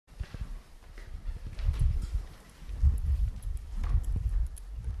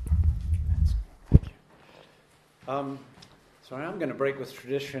Sorry, I'm going to break with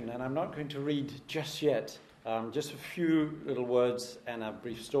tradition, and I'm not going to read just yet. Just a few little words and a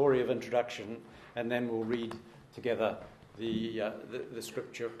brief story of introduction, and then we'll read together the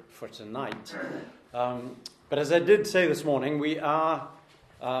scripture for tonight. But as I did say this morning, we are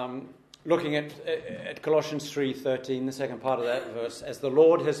looking at Colossians 3:13, the second part of that verse. As the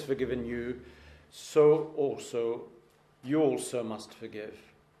Lord has forgiven you, so also you also must forgive.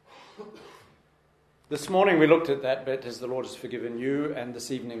 This morning we looked at that bit, as the Lord has forgiven you, and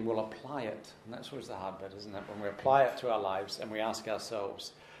this evening we'll apply it. And that's always the hard bit, isn't it? When we apply it to our lives and we ask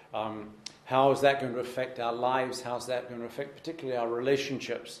ourselves, how is that going to affect our lives? How's that going to affect particularly our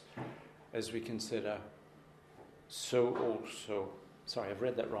relationships as we consider so also... Sorry, I've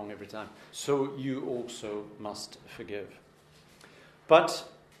read that wrong every time. So you also must forgive. But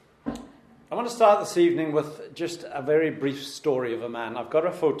I want to start this evening with just a very brief story of a man. I've got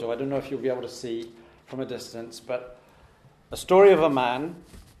a photo. I don't know if you'll be able to see from a distance, but a story of a man.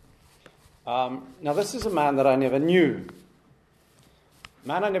 Now, this is a man that I never knew.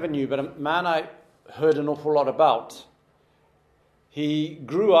 Man I never knew, but a man I heard an awful lot about. He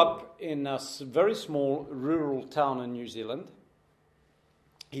grew up in a very small rural town in New Zealand.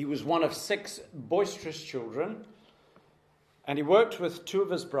 He was one of 6 boisterous children, and he worked with 2 of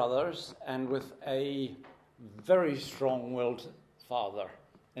his brothers and with a very strong-willed father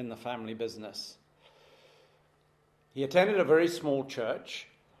in the family business. He attended a very small church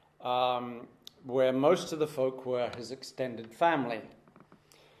where most of the folk were his extended family.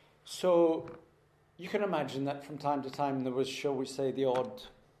 So you can imagine that from time to time there was, shall we say, the odd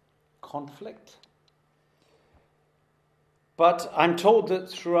conflict. But I'm told that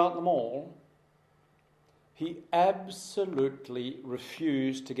throughout them all, he absolutely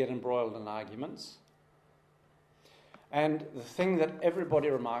refused to get embroiled in arguments. And the thing that everybody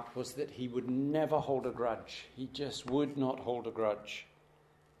remarked was that he would never hold a grudge. He just would not hold a grudge.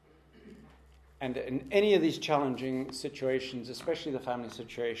 And in any of these challenging situations, especially the family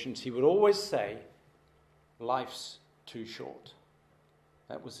situations, he would always say, life's too short.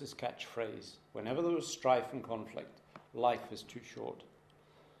 That was his catchphrase. Whenever there was strife and conflict, life is too short.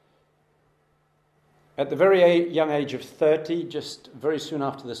 At the very young age of 30, just very soon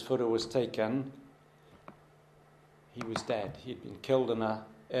after this photo was taken, he was dead. He'd been killed in an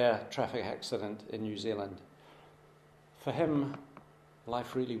air traffic accident in New Zealand. For him,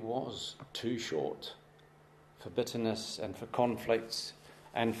 life really was too short for bitterness and for conflicts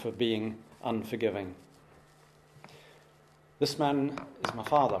and for being unforgiving. This man is my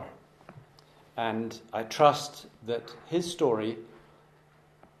father, and I trust that his story,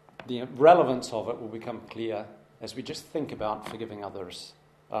 the relevance of it, will become clear as we just think about forgiving others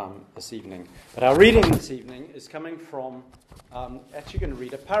this evening. But our reading this evening is coming from, actually going to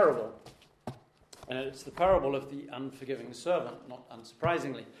read a parable. And it's the parable of the unforgiving servant, not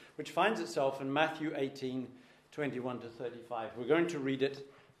unsurprisingly, which finds itself in Matthew 18, 21 to 35. We're going to read it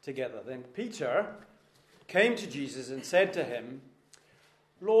together. Then Peter came to Jesus and said to him,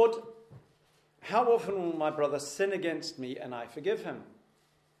 Lord, how often will my brother sin against me and I forgive him?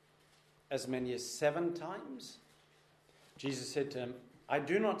 As many as 7 times? Jesus said to him, I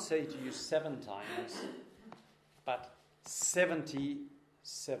do not say to you 7 times, but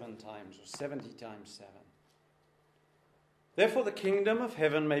 77 times, or 70 times 7. Therefore the kingdom of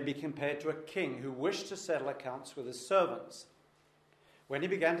heaven may be compared to a king who wished to settle accounts with his servants. When he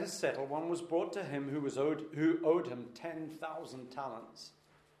began to settle, one was brought to him who owed him 10,000 talents.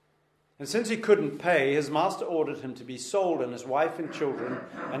 And since he couldn't pay, his master ordered him to be sold, and his wife and children,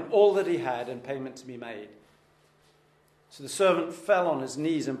 and all that he had, and payment to be made. So the servant fell on his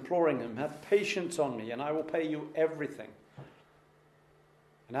knees, imploring him, have patience on me, and I will pay you everything.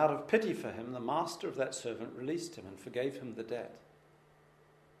 And out of pity for him, the master of that servant released him and forgave him the debt.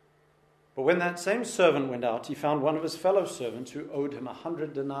 But when that same servant went out, he found one of his fellow servants who owed him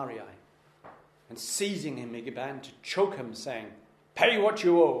 100 denarii. And seizing him, he began to choke him, saying, pay what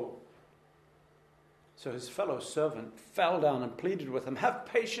you owe. So his fellow servant fell down and pleaded with him, have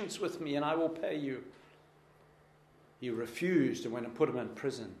patience with me and I will pay you. He refused and went and put him in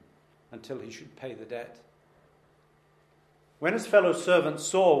prison until he should pay the debt. When his fellow servants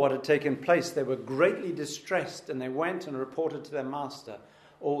saw what had taken place, they were greatly distressed, and they went and reported to their master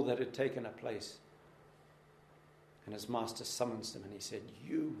all that had taken place. And his master summoned him and he said,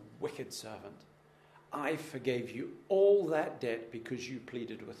 you wicked servant, I forgave you all that debt because you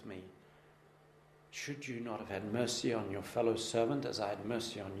pleaded with me. Should you not have had mercy on your fellow servant as I had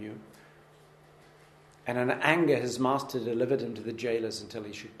mercy on you? And in anger his master delivered him to the jailers until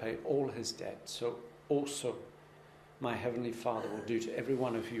he should pay all his debt. So also my heavenly Father will do to every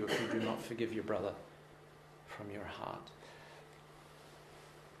one of you if you do not forgive your brother from your heart.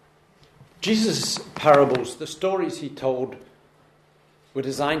 Jesus' parables, the stories he told, were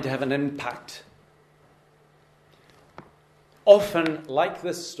designed to have an impact. Often, like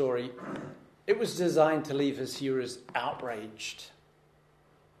this story, it was designed to leave his hearers outraged.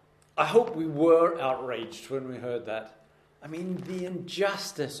 I hope we were outraged when we heard that. I mean, the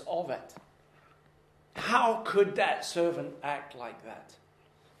injustice of it. How could that servant act like that?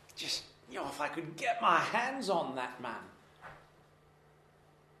 Just, if I could get my hands on that man.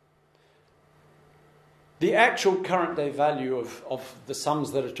 The actual current day value of the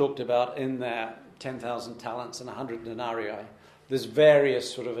sums that are talked about in there, 10,000 talents and 100 denarii, there's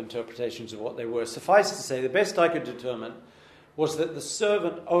various sort of interpretations of what they were. Suffice to say, the best I could determine was that the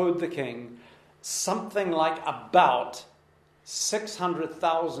servant owed the king something like about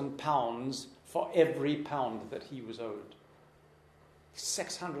 £600,000 for every pound that he was owed.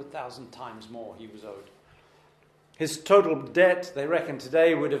 600,000 times more he was owed. His total debt, they reckon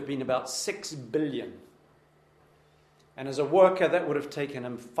today, would have been about 6 billion. And as a worker, that would have taken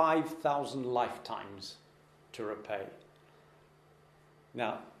him 5,000 lifetimes to repay.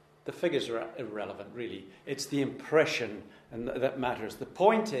 Now, the figures are irrelevant, really. It's the impression that matters. The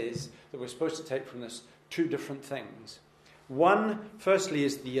point is that we're supposed to take from this two different things. One, firstly,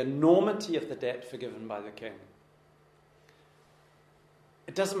 is the enormity of the debt forgiven by the king.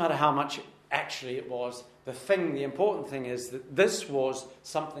 It doesn't matter how much actually it was. The important thing is that this was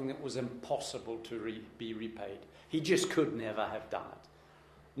something that was impossible to be repaid. He just could never have done it.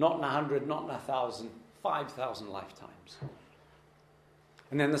 Not in 100, not in 1,000, 5,000 lifetimes.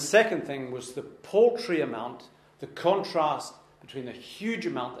 And then the second thing was the paltry amount, the contrast between the huge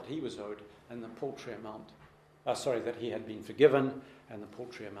amount that he was owed and the paltry amount, that he had been forgiven and the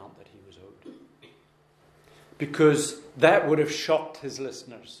paltry amount that he was owed. Because that would have shocked his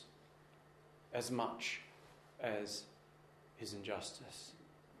listeners as much as his injustice.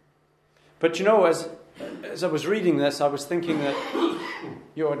 But as I was reading this, I was thinking that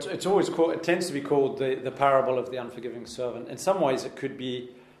it's always called, it tends to be called the parable of the unforgiving servant. In some ways,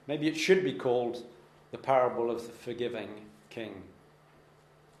 maybe it should be called the parable of the forgiving king,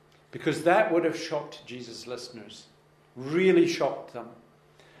 because that would have shocked Jesus' listeners, really shocked them.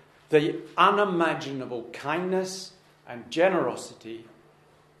 The unimaginable kindness and generosity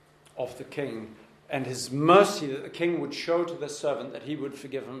of the king, and his mercy that the king would show to the servant, that he would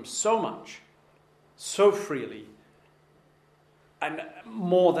forgive him so much, so freely, and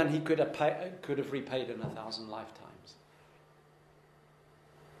more than he could have repaid in 1,000 lifetimes.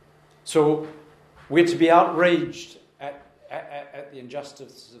 So we're to be outraged at the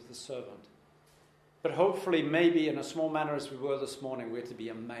injustice of the servant. But hopefully, maybe in a small manner as we were this morning, we're to be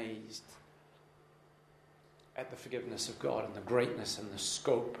amazed at the forgiveness of God and the greatness and the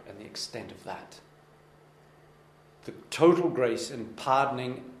scope and the extent of that. The total grace in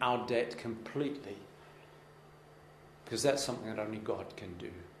pardoning our debt completely. Because that's something that only God can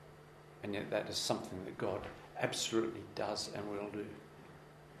do. And yet that is something that God absolutely does and will do.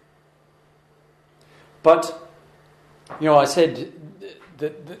 But, I said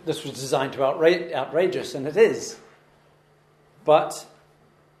that this was designed to outrageous, and it is. But,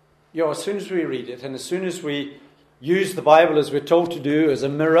 as soon as we read it, and as soon as we use the Bible as we're told to do, as a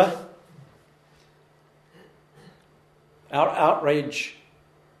mirror, our outrage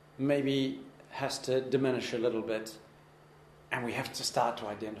maybe has to diminish a little bit, and we have to start to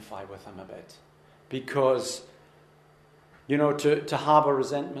identify with him a bit. Because, to harbour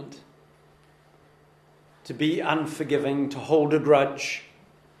resentment, to be unforgiving, to hold a grudge,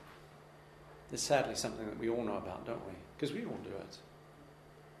 is sadly something that we all know about, don't we? Because we all do it.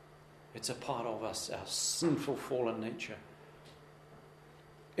 It's a part of us, our sinful, fallen nature.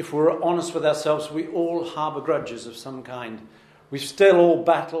 If we're honest with ourselves, we all harbour grudges of some kind. We've still all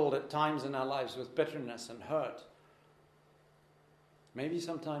battled at times in our lives with bitterness and hurt. Maybe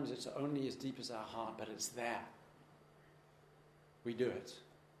sometimes it's only as deep as our heart, but it's there. We do it.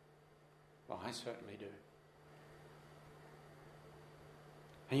 Well, I certainly do.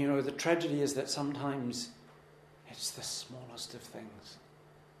 And the tragedy is that sometimes it's the smallest of things.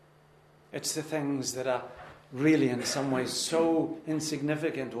 It's the things that are really in some ways so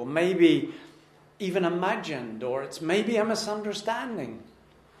insignificant, or maybe even imagined, or it's maybe a misunderstanding.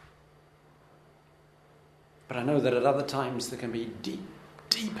 But I know that at other times there can be deep,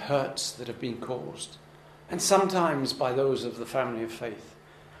 deep hurts that have been caused. And sometimes by those of the family of faith.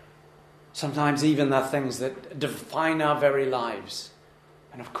 Sometimes even the things that define our very lives.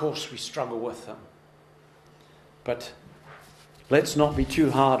 And of course we struggle with them. But let's not be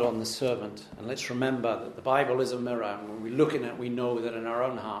too hard on the servant. And let's remember that the Bible is a mirror. And when we look in it, we know that in our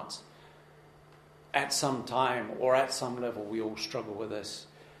own hearts, at some time or at some level, we all struggle with this.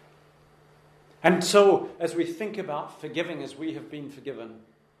 And so, as we think about forgiving as we have been forgiven,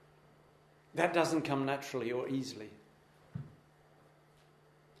 that doesn't come naturally or easily.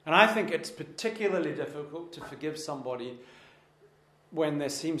 And I think it's particularly difficult to forgive somebody when there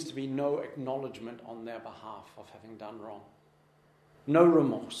seems to be no acknowledgement on their behalf of having done wrong. No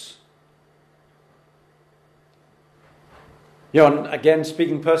remorse. And again,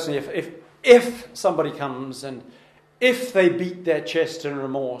 speaking personally, if somebody comes and if they beat their chest in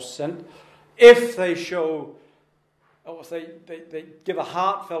remorse, and if they show, or if they give a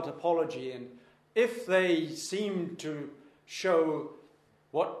heartfelt apology, and if they seem to show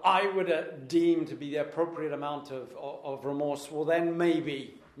what I would deem to be the appropriate amount of remorse, well then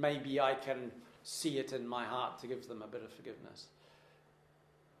maybe I can see it in my heart to give them a bit of forgiveness.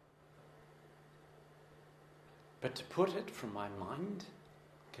 But to put it from my mind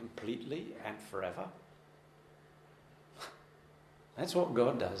completely and forever, that's what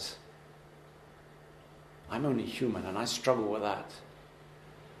God does. I'm only human and I struggle with that.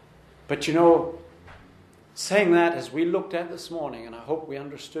 But saying that, as we looked at this morning, and I hope we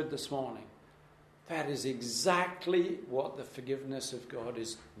understood this morning, that is exactly what the forgiveness of God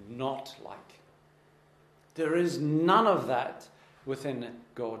is not like. There is none of that within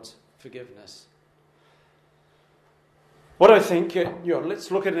God's forgiveness. What I think, let's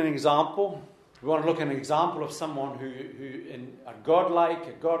look at an example. We want to look at an example of someone who in a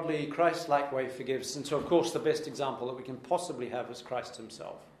godly, Christ-like way forgives. And so, of course, the best example that we can possibly have is Christ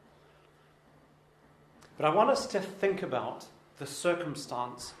himself. But I want us to think about the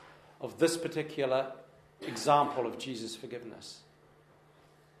circumstance of this particular example of Jesus' forgiveness.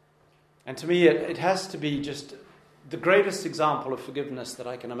 And to me, it has to be just the greatest example of forgiveness that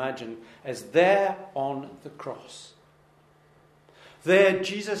I can imagine, as there on the cross. There,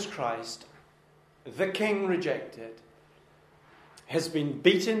 Jesus Christ, the King rejected, has been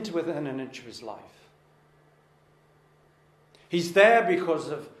beaten to within an inch of his life. He's there because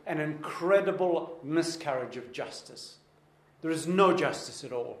of an incredible miscarriage of justice. There is no justice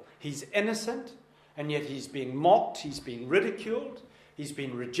at all. He's innocent, and yet he's being mocked, he's being ridiculed, he's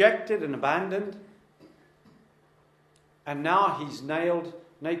been rejected and abandoned, and now he's nailed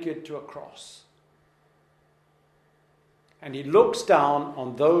naked to a cross. And he looks down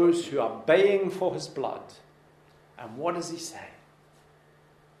on those who are baying for his blood. And what does he say?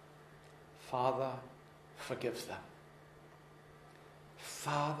 Father, forgive them.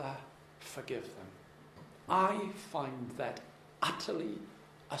 Father, forgive them. I find that utterly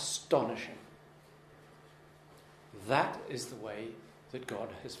astonishing. That is the way that God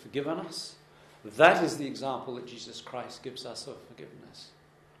has forgiven us. That is the example that Jesus Christ gives us of forgiveness.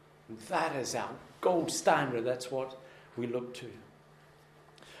 And that is our gold standard. That's what we look to.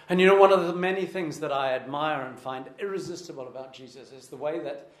 And one of the many things that I admire and find irresistible about Jesus is the way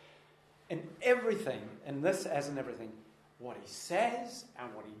that in everything, in this as in everything, what he says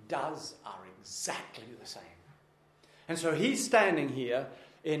and what he does are exactly the same. And so he's standing here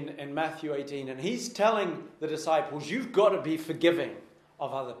in Matthew 18 and he's telling the disciples, you've got to be forgiving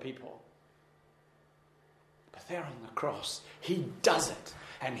of other people. But there on the cross, he does it.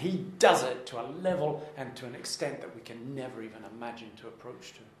 And he does it to a level and to an extent that we can never even imagine to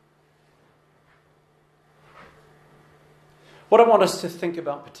approach to. What I want us to think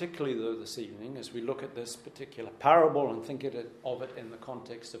about particularly, though, this evening, as we look at this particular parable and think of it in the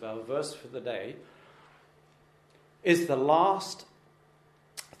context of our verse for the day, is the last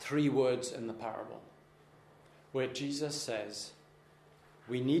 3 words in the parable, where Jesus says,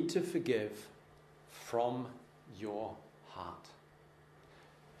 we need to forgive from your heart.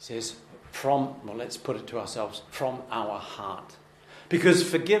 He says, let's put it to ourselves, from our heart. Because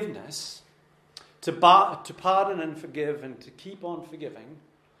forgiveness, to pardon and forgive and to keep on forgiving,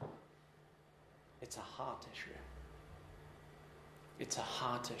 it's a heart issue. It's a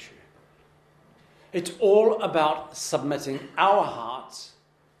heart issue. It's all about submitting our hearts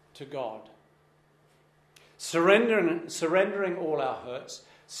to God. Surrendering all our hurts,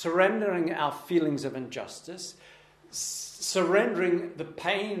 surrendering our feelings of injustice, surrendering the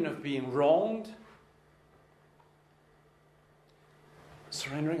pain of being wronged,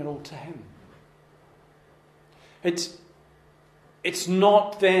 surrendering it all to him. It's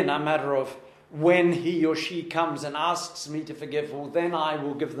not then a matter of when he or she comes and asks me to forgive, well, then I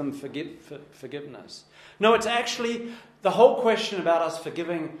will give them forgiveness. No, it's actually, the whole question about us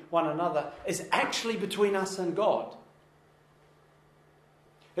forgiving one another is actually between us and God.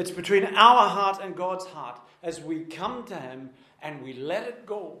 It's between our heart and God's heart as we come to him and we let it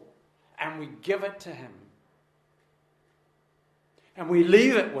go and we give it to him. And we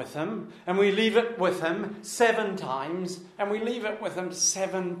leave it with him, and we leave it with him 7 times, and we leave it with him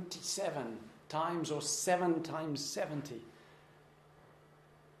 77 times, or 7 times 70.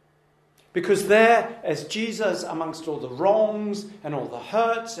 Because there, as Jesus, amongst all the wrongs and all the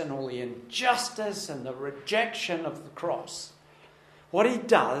hurts and all the injustice and the rejection of the cross, what he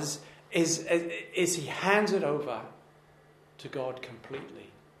does is he hands it over to God completely.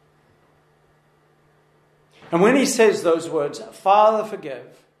 And when he says those words, Father, forgive,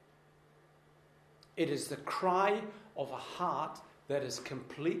 it is the cry of a heart that is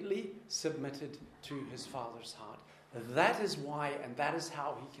completely submitted to his Father's heart. That is why, and that is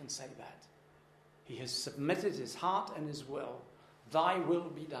how he can say that. He has submitted his heart and his will. Thy will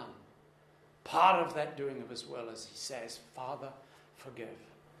be done. Part of that doing of his will is he says, Father, forgive.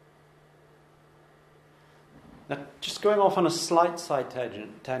 Now, just going off on a slight side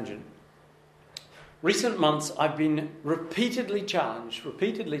tangent. Recent months, I've been repeatedly challenged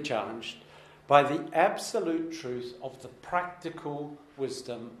by the absolute truth of the practical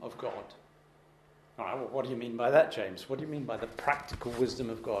wisdom of God. All right, well, what do you mean by that, James? What do you mean by the practical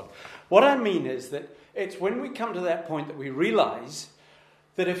wisdom of God? What I mean is that it's when we come to that point that we realize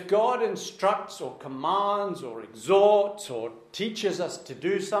that if God instructs or commands or exhorts or teaches us to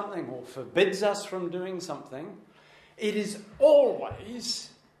do something or forbids us from doing something, it is always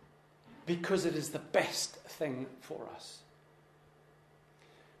because it is the best thing for us.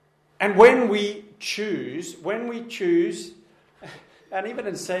 And when we choose, and even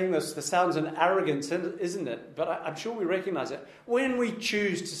in saying this sounds an arrogance, isn't it? But I'm sure we recognize it. When we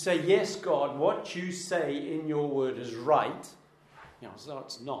choose to say, yes, God, what you say in your word is right, so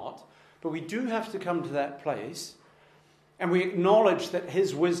it's not, but we do have to come to that place, and we acknowledge that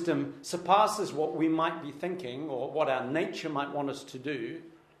his wisdom surpasses what we might be thinking or what our nature might want us to do.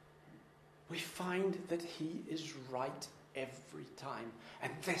 We find that he is right every time.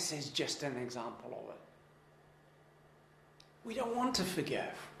 And this is just an example of it. We don't want to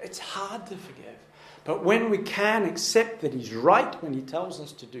forgive. It's hard to forgive. But when we can accept that he's right when he tells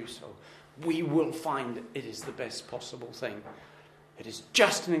us to do so, we will find that it is the best possible thing. It is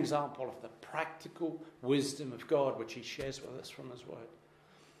just an example of the practical wisdom of God which he shares with us from his word.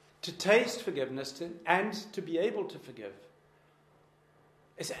 To taste forgiveness and to be able to forgive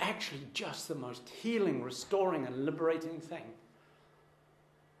is actually just the most healing, restoring, and liberating thing.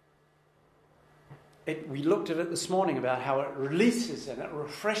 We looked at it this morning about how it releases and it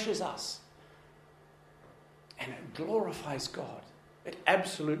refreshes us. And it glorifies God. It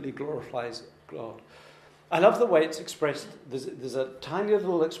absolutely glorifies God. I love the way it's expressed. There's a tiny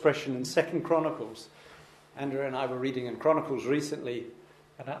little expression in 2 Chronicles. Andrew and I were reading in Chronicles recently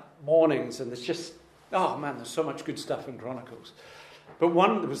at mornings, and there's just, there's so much good stuff in Chronicles. But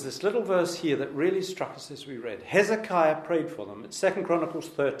there was this little verse here that really struck us as we read. Hezekiah prayed for them. It's 2 Chronicles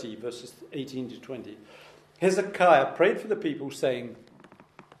 30, verses 18 to 20. Hezekiah prayed for the people, saying,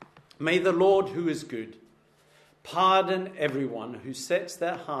 May the Lord, who is good, pardon everyone who sets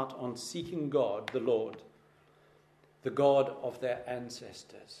their heart on seeking God, the Lord, the God of their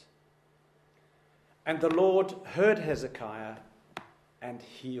ancestors. And the Lord heard Hezekiah and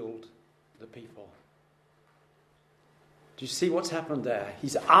healed the people. Do you see what's happened there?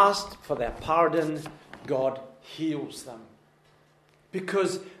 He's asked for their pardon. God heals them.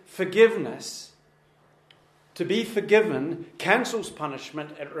 Because forgiveness, to be forgiven, cancels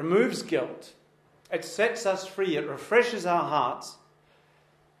punishment. It removes guilt. It sets us free. It refreshes our hearts.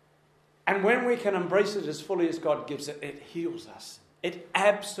 And when we can embrace it as fully as God gives it, it heals us. It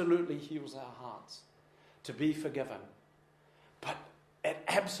absolutely heals our hearts to be forgiven. But it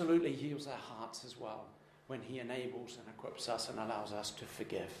absolutely heals our hearts as well when he enables and equips us and allows us to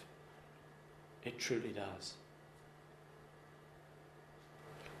forgive. It truly does.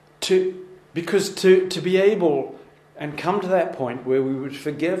 Because to be able and come to that point where we would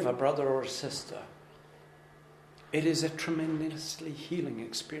forgive a brother or a sister, it is a tremendously healing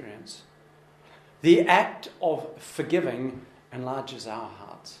experience. The act of forgiving enlarges our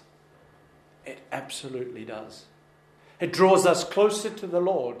hearts. It absolutely does. It draws us closer to the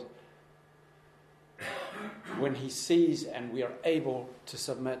Lord when he sees and we are able to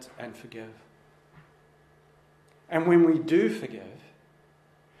submit and forgive. And when we do forgive,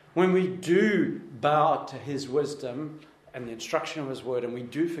 when we do bow to his wisdom and the instruction of his word and we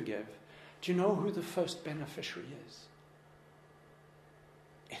do forgive, do you know who the first beneficiary is?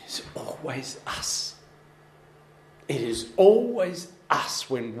 It is always us. It is always us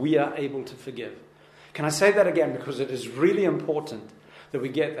when we are able to forgive. Can I say that again? Because it is really important that we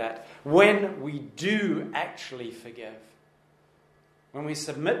get that. When we do actually forgive, when we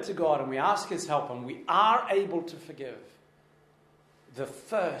submit to God and we ask his help and we are able to forgive, the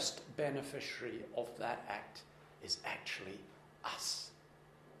first beneficiary of that act is actually us.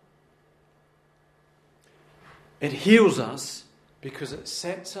 It heals us because it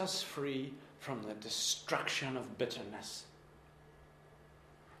sets us free from the destruction of bitterness.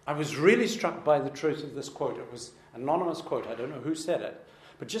 I was really struck by the truth of this quote. It was an anonymous quote. I don't know who said it.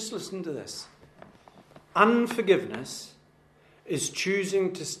 But just listen to this. Unforgiveness is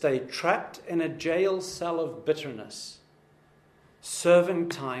choosing to stay trapped in a jail cell of bitterness, serving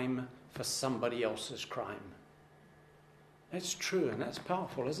time for somebody else's crime. It's true, and that's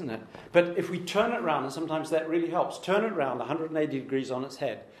powerful, isn't it? But if we turn it around, and sometimes that really helps, turn it around 180 degrees on its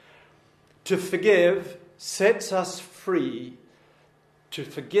head. To forgive sets us free. To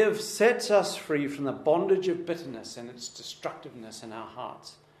forgive sets us free from the bondage of bitterness and its destructiveness in our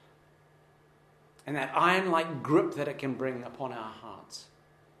hearts, and that iron-like grip that it can bring upon our hearts.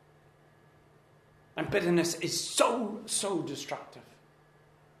 And bitterness is so destructive.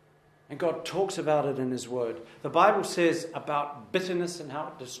 And God talks about it in His Word. The Bible says about bitterness and how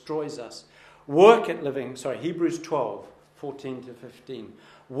it destroys us. Hebrews 12, 14 to 15.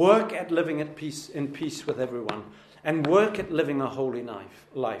 Work at living in peace with everyone, and work at living a holy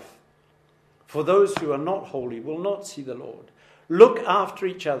life. For those who are not holy will not see the Lord. Look after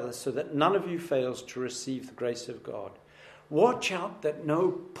each other so that none of you fails to receive the grace of God. Watch out that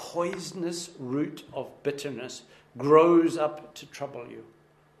no poisonous root of bitterness grows up to trouble you,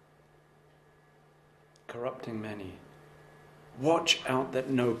 corrupting many. Watch out that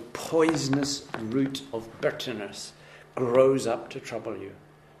no poisonous root of bitterness grows up to trouble you.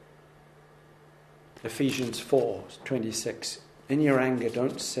 Ephesians 4:26. In your anger,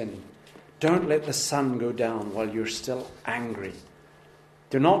 don't sin. Don't let the sun go down while you're still angry.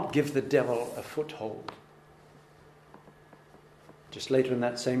 Do not give the devil a foothold. Just later in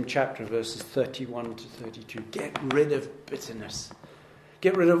that same chapter, verses 31 to 32, get rid of bitterness.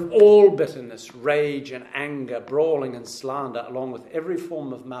 Get rid of all bitterness, rage and anger, brawling and slander, along with every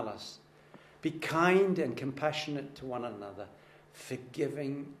form of malice. Be kind and compassionate to one another,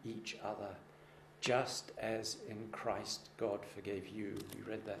 forgiving each other, just as in Christ God forgave you. We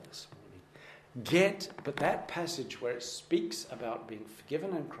read that this morning. But that passage where it speaks about being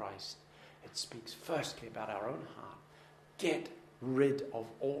forgiven in Christ, it speaks firstly about our own heart. Get rid of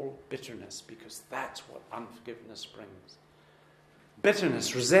all bitterness, because that's what unforgiveness brings.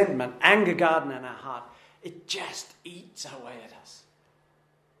 Bitterness, resentment, anger garden in our heart, it just eats away at us.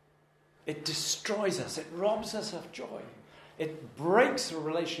 It destroys us. It robs us of joy. It breaks the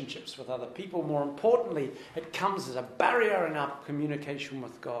relationships with other people. More importantly, it comes as a barrier in our communication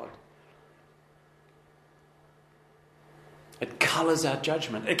with God. It colours our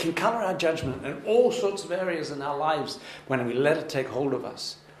judgment. It can colour our judgment in all sorts of areas in our lives when we let it take hold of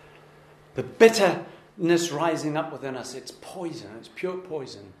us. The bitterness rising up within us, it's poison. It's pure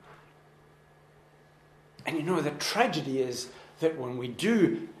poison. And you know, the tragedy is that when we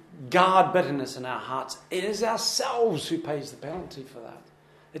do guard bitterness in our hearts, it is ourselves who pays the penalty for that.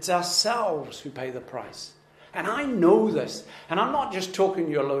 It's ourselves who pay the price. And I know this. And I'm not just talking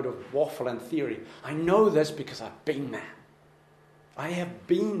you a load of waffle and theory. I know this because I've been there. I have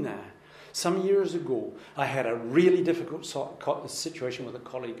been there. Some years ago, I had a really difficult situation with a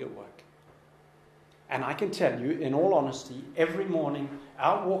colleague at work. And I can tell you, in all honesty, every morning,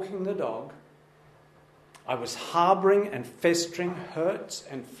 out walking the dog, I was harboring and festering hurts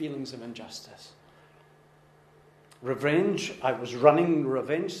and feelings of injustice. Revenge, I was running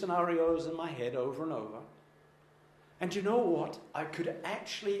revenge scenarios in my head over and over. And you know what? I could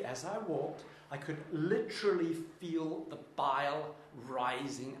actually, as I walked, I could literally feel the bile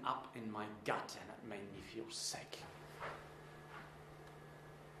rising up in my gut, and it made me feel sick.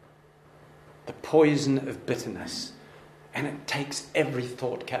 The poison of bitterness. And it takes every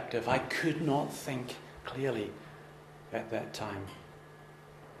thought captive. I could not think clearly at that time.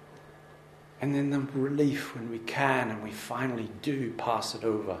 And then the relief when we can and we finally do pass it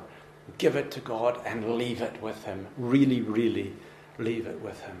over, give it to God and leave it with Him. Really, really leave it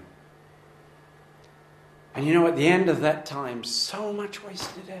with Him. And you know, at the end of that time, so much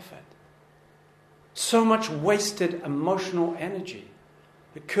wasted effort, so much wasted emotional energy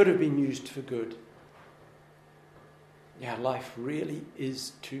that could have been used for good. Yeah, life really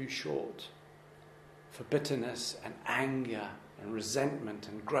is too short for bitterness and anger and resentment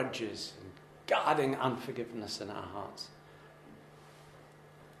and grudges and guarding unforgiveness in our hearts.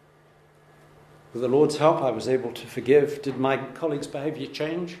 With the Lord's help, I was able to forgive. Did my colleague's behaviour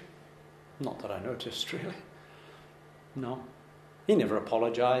change? Not that I noticed, really. No. He never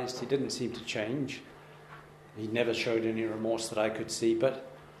apologised. He didn't seem to change. He never showed any remorse that I could see. But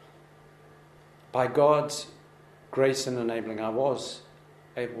by God's grace and enabling, I was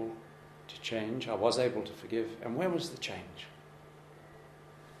able to change. I was able to forgive. And where was the change?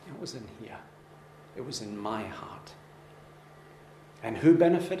 It was in here. It was in my heart. And who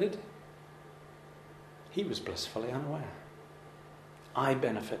benefited? He was blissfully unaware. I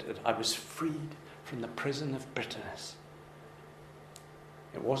benefited. I was freed from the prison of bitterness.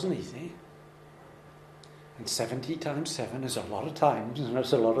 It wasn't easy. And 70 times 7 is a lot of times, and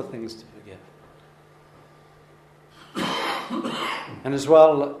there's a lot of things to forgive. And as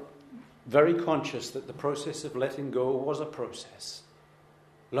well, very conscious that the process of letting go was a process.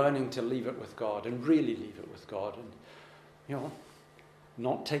 Learning to leave it with God and really leave it with God. And,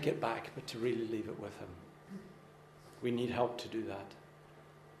 not take it back, but to really leave it with Him. We need help to do that.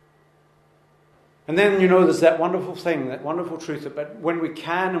 And then, there's that wonderful thing, that wonderful truth that but when we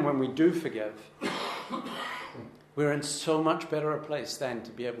can and when we do forgive, we're in so much better a place then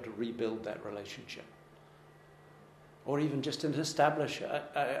to be able to rebuild that relationship. Or even just to establish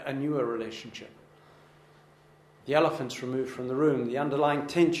a newer relationship. The elephant's removed from the room. The underlying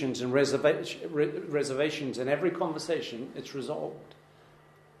tensions and reservations in every conversation, it's resolved.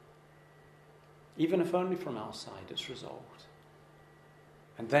 Even if only from our side, it's resolved.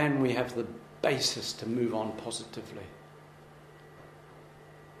 And then we have the basis to move on positively.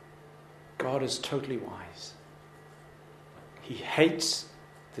 God is totally wise. He hates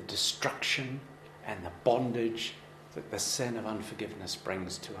the destruction and the bondage that the sin of unforgiveness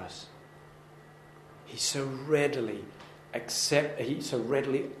brings to us. He so readily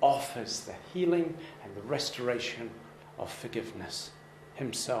offers the healing and the restoration of forgiveness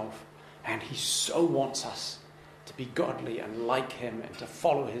himself. And he so wants us to be godly and like him and to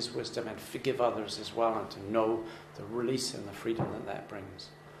follow his wisdom and forgive others as well and to know the release and the freedom that brings.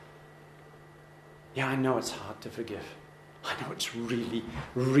 Yeah, I know it's hard to forgive. I know it's really,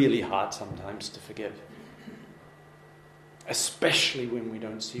 really hard sometimes to forgive. Especially when we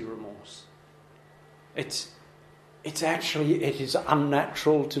don't see remorse. It is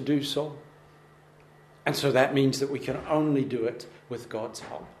unnatural to do so. And so that means that we can only do it with God's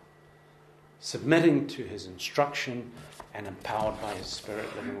help. Submitting to his instruction and empowered by his Spirit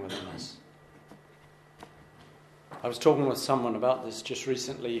living within us. I was talking with someone about this just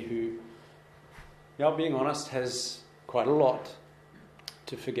recently who, being honest, has quite a lot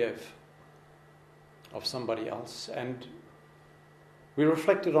to forgive of somebody else. And we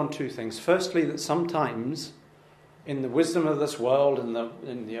reflected on two things. Firstly, that sometimes in the wisdom of this world and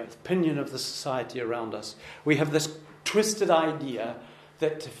in the opinion of the society around us, we have this twisted idea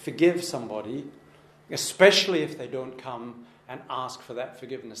that to forgive somebody, especially if they don't come and ask for that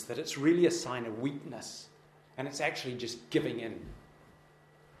forgiveness, that it's really a sign of weakness and it's actually just giving in.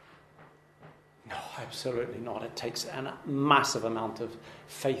 No, absolutely not. It takes a massive amount of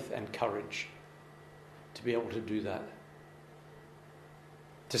faith and courage to be able to do that.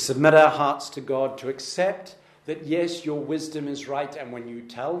 To submit our hearts to God, to accept that yes, your wisdom is right, and when you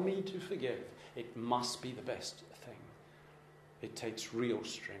tell me to forgive, it must be the best thing. It takes real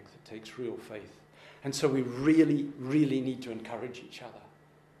strength. It takes real faith. And so we really, really need to encourage each other.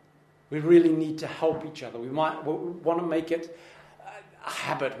 We really need to help each other. We want to make it a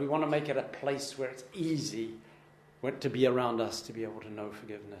habit. We want to make it a place where it's easy to be around us, to be able to know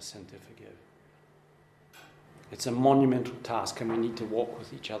forgiveness and to forgive. It's a monumental task, and we need to walk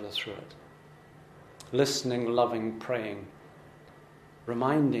with each other through it. Listening, loving, praying,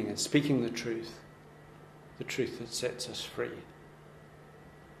 reminding and speaking the truth that sets us free.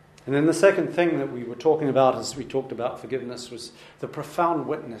 And then the second thing that we were talking about as we talked about forgiveness was the profound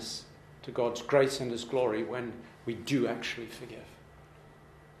witness to God's grace and his glory when we do actually forgive.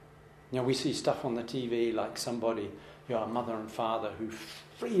 We see stuff on the TV like somebody, a mother and father who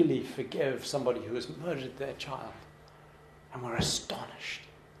freely forgive somebody who has murdered their child. And we're astonished.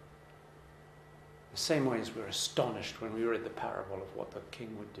 The same way as we're astonished when we read the parable of what the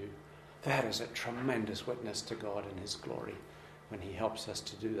king would do. That is a tremendous witness to God and his glory when he helps us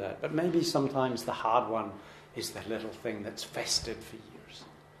to do that. But maybe sometimes the hard one is the little thing that's festered for years.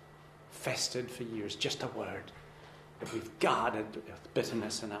 Festered for years, just a word that we've guarded with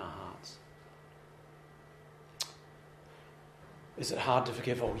bitterness in our hearts. Is it hard to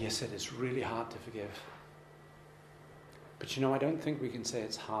forgive? Oh, yes, it is really hard to forgive. But I don't think we can say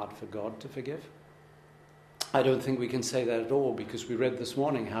it's hard for God to forgive. I don't think we can say that at all, because we read this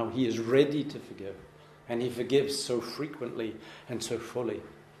morning how he is ready to forgive. And he forgives so frequently and so fully.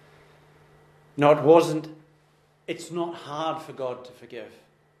 No, it's not hard for God to forgive.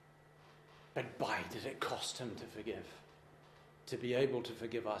 But why did it cost him to forgive? To be able to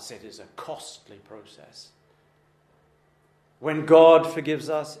forgive us, it is a costly process. When God forgives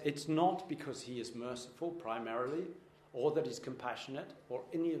us, it's not because he is merciful primarily, or that he's compassionate, or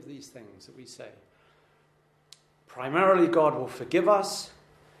any of these things that we say. Primarily, God will forgive us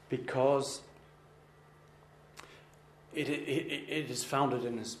because it is founded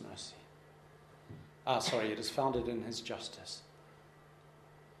in his mercy. It is founded in his justice.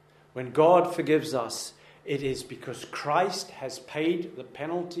 When God forgives us, it is because Christ has paid the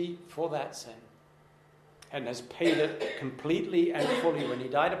penalty for that sin and has paid it completely and fully when he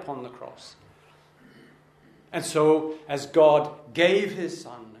died upon the cross. And so, as God gave his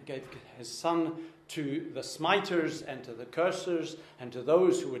son to the smiters and to the cursers and to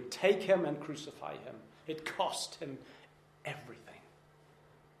those who would take him and crucify him, it cost him everything.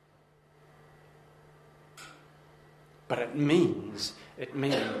 But it means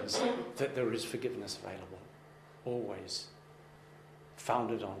that there is forgiveness available, always,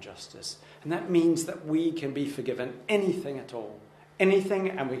 founded on justice. And that means that we can be forgiven anything at all. Anything,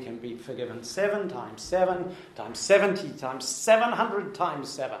 and we can be forgiven 7 times 7 times 70 times 700 times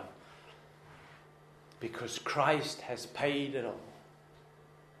 7. Because Christ has paid it all.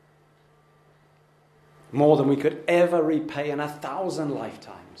 More than we could ever repay in 1,000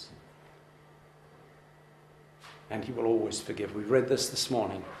 lifetimes. And he will always forgive. We read this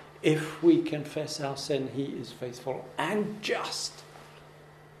morning. If we confess our sin, he is faithful and just.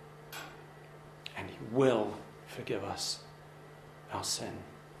 And he will forgive us our sin.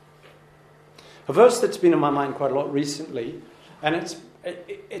 A verse that's been in my mind quite a lot recently, and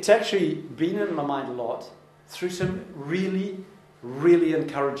it's actually been in my mind a lot through some really, really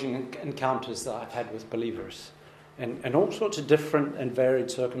encouraging encounters that I've had with believers in all sorts of different and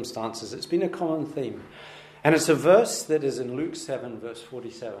varied circumstances. It's been a common theme. And it's a verse that is in Luke 7, verse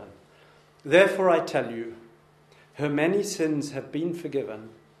 47. Therefore I tell you, her many sins have been forgiven,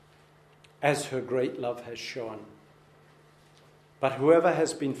 as her great love has shown. But whoever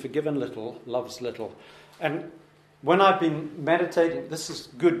has been forgiven little, loves little. And when I've been meditating, this is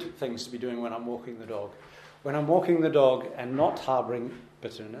good things to be doing when I'm walking the dog. When I'm walking the dog and not harboring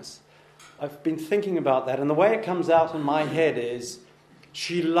bitterness, I've been thinking about that. And the way it comes out in my head is,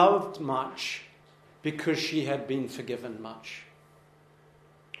 she loved much because she had been forgiven much.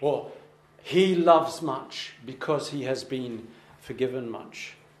 Or, he loves much because he has been forgiven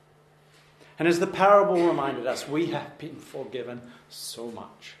much. And as the parable reminded us, we have been forgiven so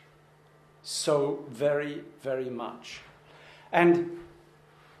much. So very, very much. And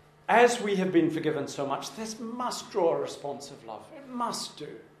as we have been forgiven so much, this must draw a response of love. It must do.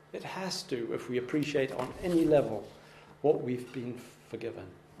 It has to, if we appreciate on any level what we've been forgiven.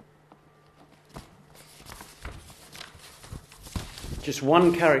 Just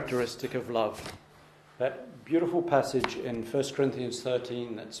one characteristic of love. That beautiful passage in 1 Corinthians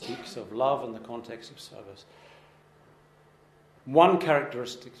 13 that speaks of love in the context of service. One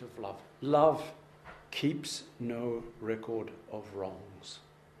characteristic of love. Love keeps no record of wrongs.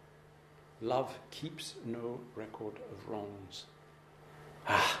 Love keeps no record of wrongs.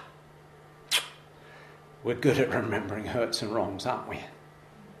 We're good at remembering hurts and wrongs, aren't we?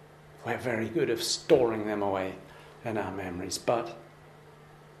 We're very good at storing them away in our memories. But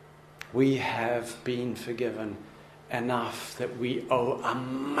we have been forgiven enough that we owe a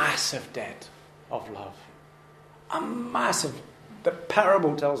massive debt of love. A massive, the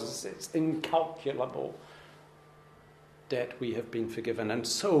parable tells us it's incalculable debt we have been forgiven. And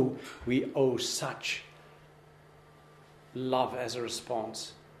so we owe such love as a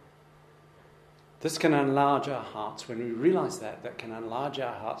response. This can enlarge our hearts. When we realize that can enlarge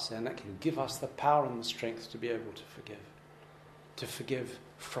our hearts, and that can give us the power and the strength to be able to forgive. To forgive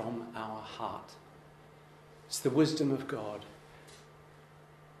from our heart. It's the wisdom of God.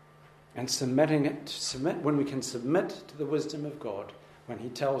 And when we can submit to the wisdom of God, when he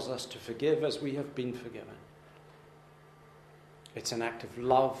tells us to forgive as we have been forgiven, it's an act of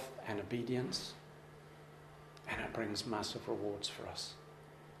love and obedience, and it brings massive rewards for us.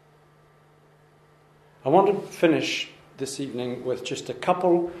 I want to finish this evening with just a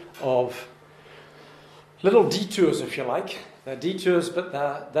couple of little detours, if you like. They're detours, but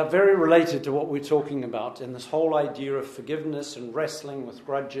they're very related to what we're talking about in this whole idea of forgiveness and wrestling with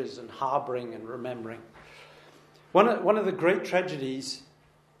grudges and harboring and remembering. One of the great tragedies,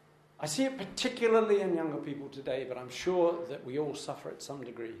 I see it particularly in younger people today, but I'm sure that we all suffer at some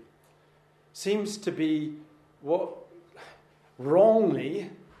degree, seems to be what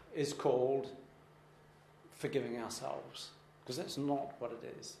wrongly is called forgiving ourselves, because that's not what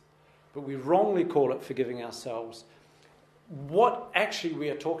it is. But we wrongly call it forgiving ourselves. What actually we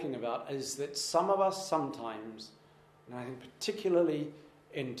are talking about is that some of us sometimes, and I think particularly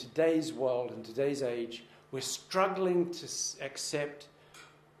in today's world, in today's age, We're struggling to accept,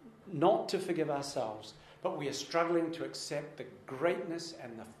 not to forgive ourselves, but we are struggling to accept the greatness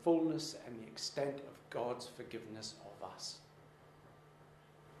and the fullness and the extent of God's forgiveness of us.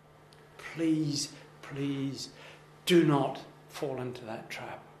 Please, please do not fall into that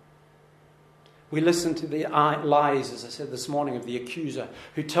trap. We listen to the lies, as I said this morning, of the accuser,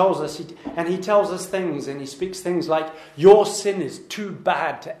 who tells us, he tells us things, and he speaks things like, your sin is too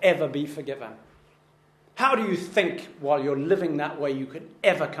bad to ever be forgiven. How do you think, while you're living that way, you could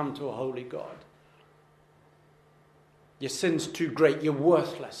ever come to a holy God? Your sin's too great, you're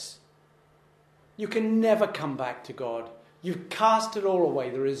worthless. You can never come back to God. You've cast it all away,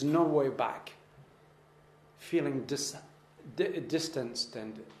 there is no way back. Feeling distanced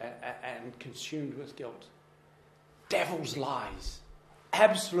and consumed with guilt. Devil's lies.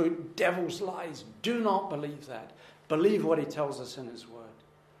 Absolute devil's lies. Do not believe that. Believe what he tells us in his word.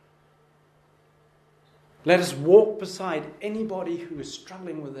 Let us walk beside anybody who is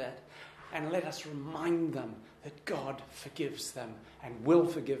struggling with that, and let us remind them that God forgives them and will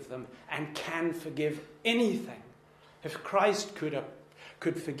forgive them and can forgive anything. If Christ could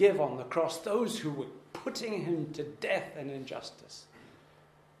forgive on the cross those who were putting him to death and injustice,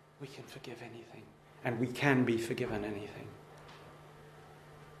 we can forgive anything, and we can be forgiven anything.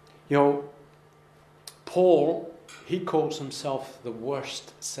 You know, Paul, he calls himself the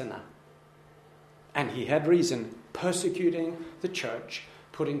worst sinner. And he had reason, persecuting the church,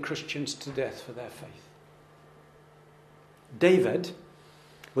 putting Christians to death for their faith. David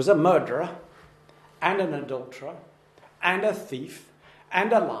was a murderer and an adulterer and a thief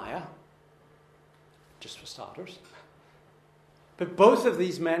and a liar, just for starters. But both of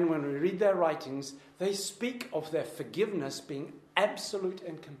these men, when we read their writings, they speak of their forgiveness being absolute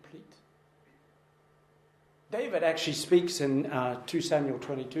and complete. David actually speaks in 2 Samuel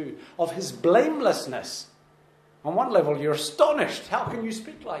 22 of his blamelessness. On one level, you're astonished. How can you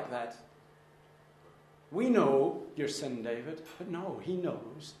speak like that? We know your sin, David, but no, he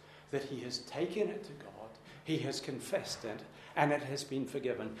knows that he has taken it to God. He has confessed it, and it has been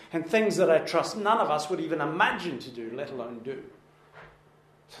forgiven. And things that I trust none of us would even imagine to do, let alone do.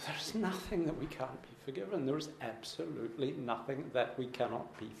 So there's nothing that we can't be forgiven. There is absolutely nothing that we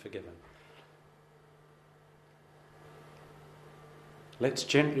cannot be forgiven. Let's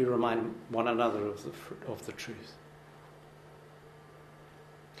gently remind one another of the truth.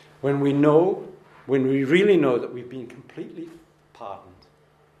 When we really know that we've been completely pardoned,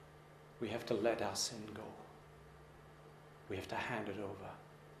 we have to let our sin go. We have to hand it over.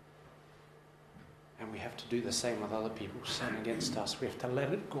 And we have to do the same with other people who sin against us. We have to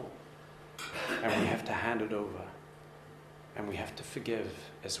let it go. And we have to hand it over. And we have to forgive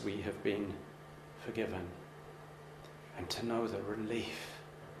as we have been forgiven. And to know the relief,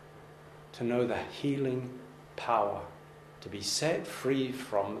 to know the healing power, to be set free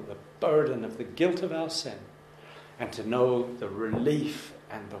from the burden of the guilt of our sin, and to know the relief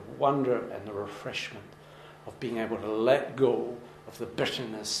and the wonder and the refreshment of being able to let go of the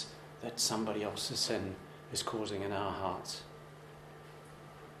bitterness that somebody else's sin is causing in our hearts.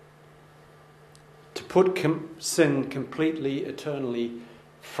 To put sin completely, eternally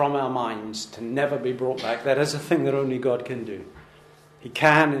from our minds, to never be brought back, that is a thing that only God can do. He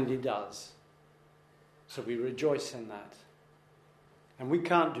can and he does. So we rejoice in that. And we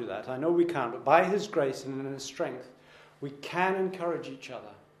can't do that. I know we can't, but by his grace and in his strength, we can encourage each other.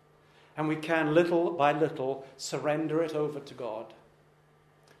 And we can, little by little, surrender it over to God.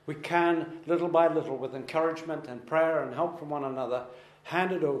 We can, little by little, with encouragement and prayer and help from one another,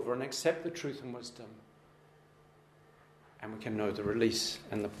 hand it over and accept the truth and wisdom. And we can know the release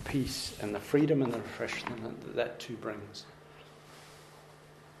and the peace and the freedom and the refreshment that too brings.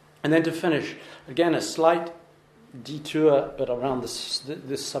 And then to finish, again, a slight detour, but around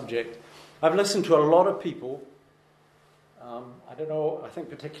this subject. I've listened to a lot of people. I don't know, I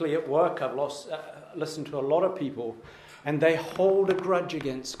think particularly at work, I've listened to a lot of people, and they hold a grudge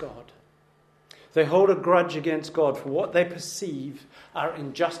against God. They hold a grudge against God for what they perceive are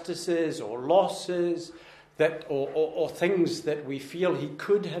injustices or losses, or things that we feel he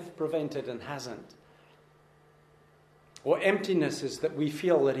could have prevented and hasn't. Or emptinesses that we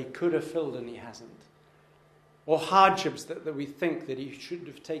feel that he could have filled and he hasn't. Or hardships that we think that he should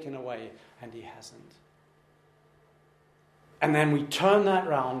have taken away and he hasn't. And then we turn that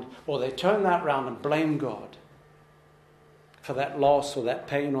round, or they turn that round and blame God for that loss or that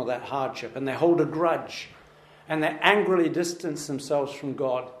pain or that hardship. And they hold a grudge. And they angrily distance themselves from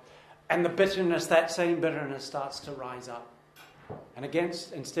God. And the bitterness, that same bitterness, starts to rise up. And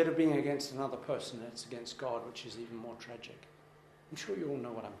instead of being against another person, it's against God, which is even more tragic. I'm sure you all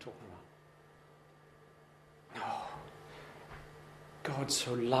know what I'm talking about. No. God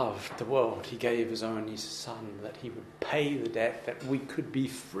so loved the world, he gave his only Son, that he would pay the debt, that we could be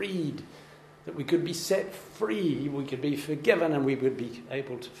freed, that we could be set free, we could be forgiven, and we would be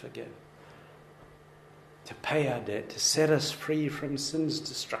able to forgive. To pay our debt, to set us free from sin's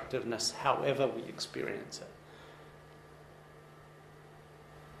destructiveness, however we experience it.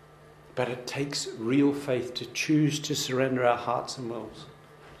 But it takes real faith to choose to surrender our hearts and wills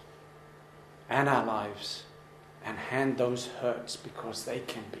and our lives and hand those hurts, because they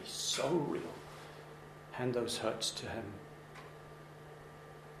can be so real. Hand those hurts to him.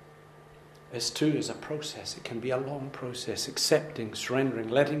 This too is a process. It can be a long process. Accepting, surrendering,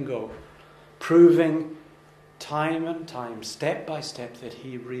 letting go. Proving time and time, step by step, that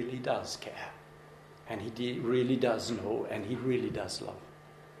he really does care. And he really does know, and he really does love.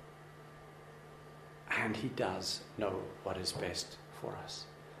 And he does know what is best for us.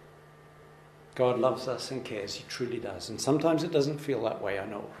 God loves us and cares. He truly does. And sometimes it doesn't feel that way, I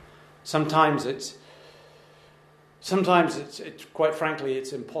know. Sometimes it's quite frankly,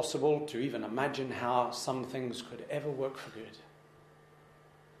 it's impossible to even imagine how some things could ever work for good.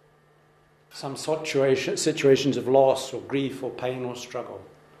 Some situations of loss or grief or pain or struggle.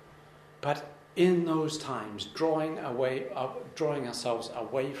 But in those times, drawing ourselves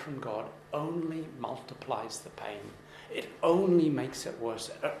away from God only multiplies the pain. It only makes it worse.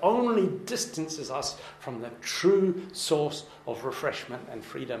 It only distances us from the true source of refreshment and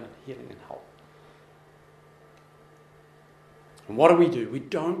freedom and healing and hope. And what do? We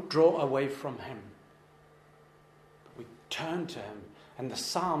don't draw away from him. But we turn to him. And the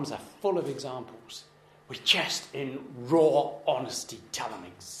Psalms are full of examples. We just, in raw honesty, tell him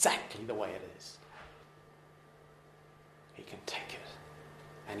exactly the way it is. He can take it.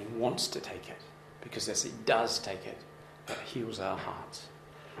 And he wants to take it. Because as he does take it, it heals our hearts.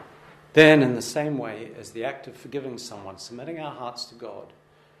 Then, in the same way as the act of forgiving someone, submitting our hearts to God,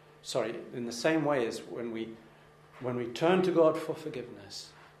 in the same way as when we turn to God for forgiveness,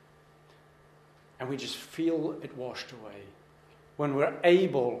 and we just feel it washed away, when we're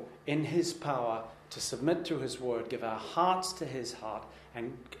able, in his power, to submit to his word, give our hearts to his heart,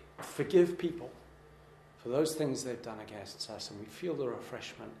 and forgive people for those things they've done against us, and we feel the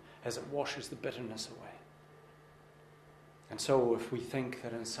refreshment as it washes the bitterness away. And so if we think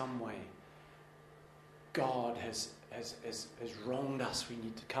that in some way God has wronged us, we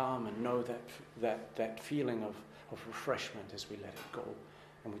need to come and know that feeling of refreshment as we let it go.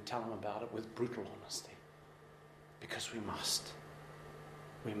 And we tell him about it with brutal honesty. Because we must.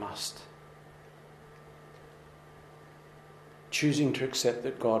 We must. Choosing to accept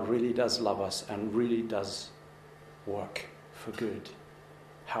that God really does love us and really does work for good.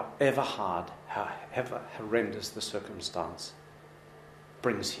 However hard, however horrendous the circumstance,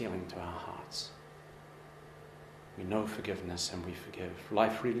 brings healing to our hearts. We know forgiveness and we forgive.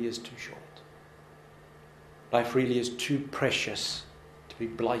 Life really is too short. Life really is too precious to be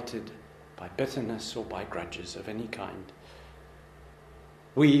blighted by bitterness or by grudges of any kind.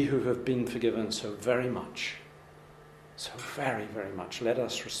 We who have been forgiven so very much, so very, very much, let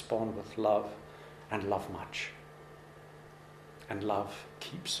us respond with love and love much. And love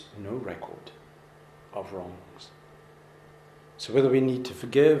keeps no record of wrongs. So whether we need to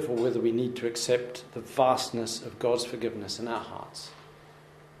forgive or whether we need to accept the vastness of God's forgiveness in our hearts,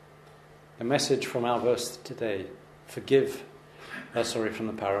 the message from our verse today, from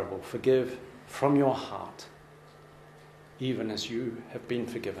the parable, forgive from your heart, even as you have been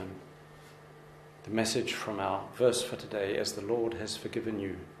forgiven. The message from our verse for today, as the Lord has forgiven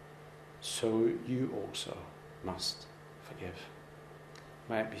you, so you also must forgive.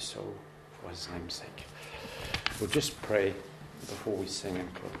 May it be so for his name's sake. We'll just pray before we sing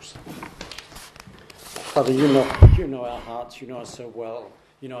and close. Father, you know our hearts, you know us so well.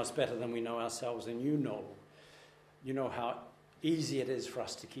 You know us better than we know ourselves, and you know how easy it is for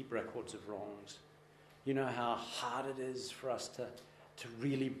us to keep records of wrongs. You know how hard it is for us to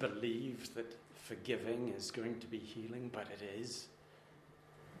really believe that forgiving is going to be healing, but it is.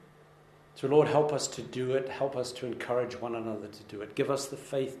 So Lord, help us to do it. Help us to encourage one another to do it. Give us the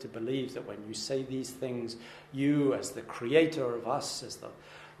faith to believe that when you say these things, you as the creator of us, as the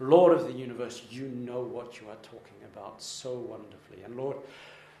Lord of the universe, you know what you are talking about so wonderfully. And Lord,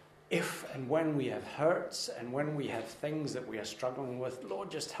 if and when we have hurts and when we have things that we are struggling with, Lord,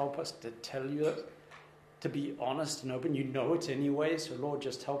 just help us to tell you it, to be honest and open. You know it anyway, so Lord,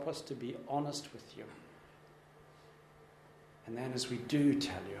 just help us to be honest with you. And then as we do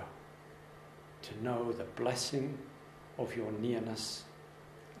tell you, to know the blessing of your nearness,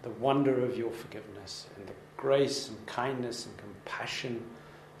 the wonder of your forgiveness, and the grace and kindness and compassion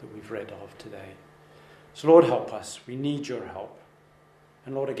that we've read of today. So Lord, help us. We need your help.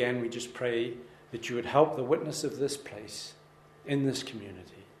 And Lord, again, we just pray that you would help the witness of this place in this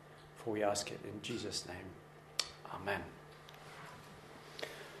community. For we ask it in Jesus' name. Amen.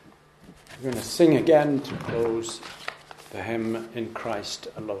 We're going to sing again to close the hymn In Christ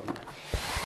Alone.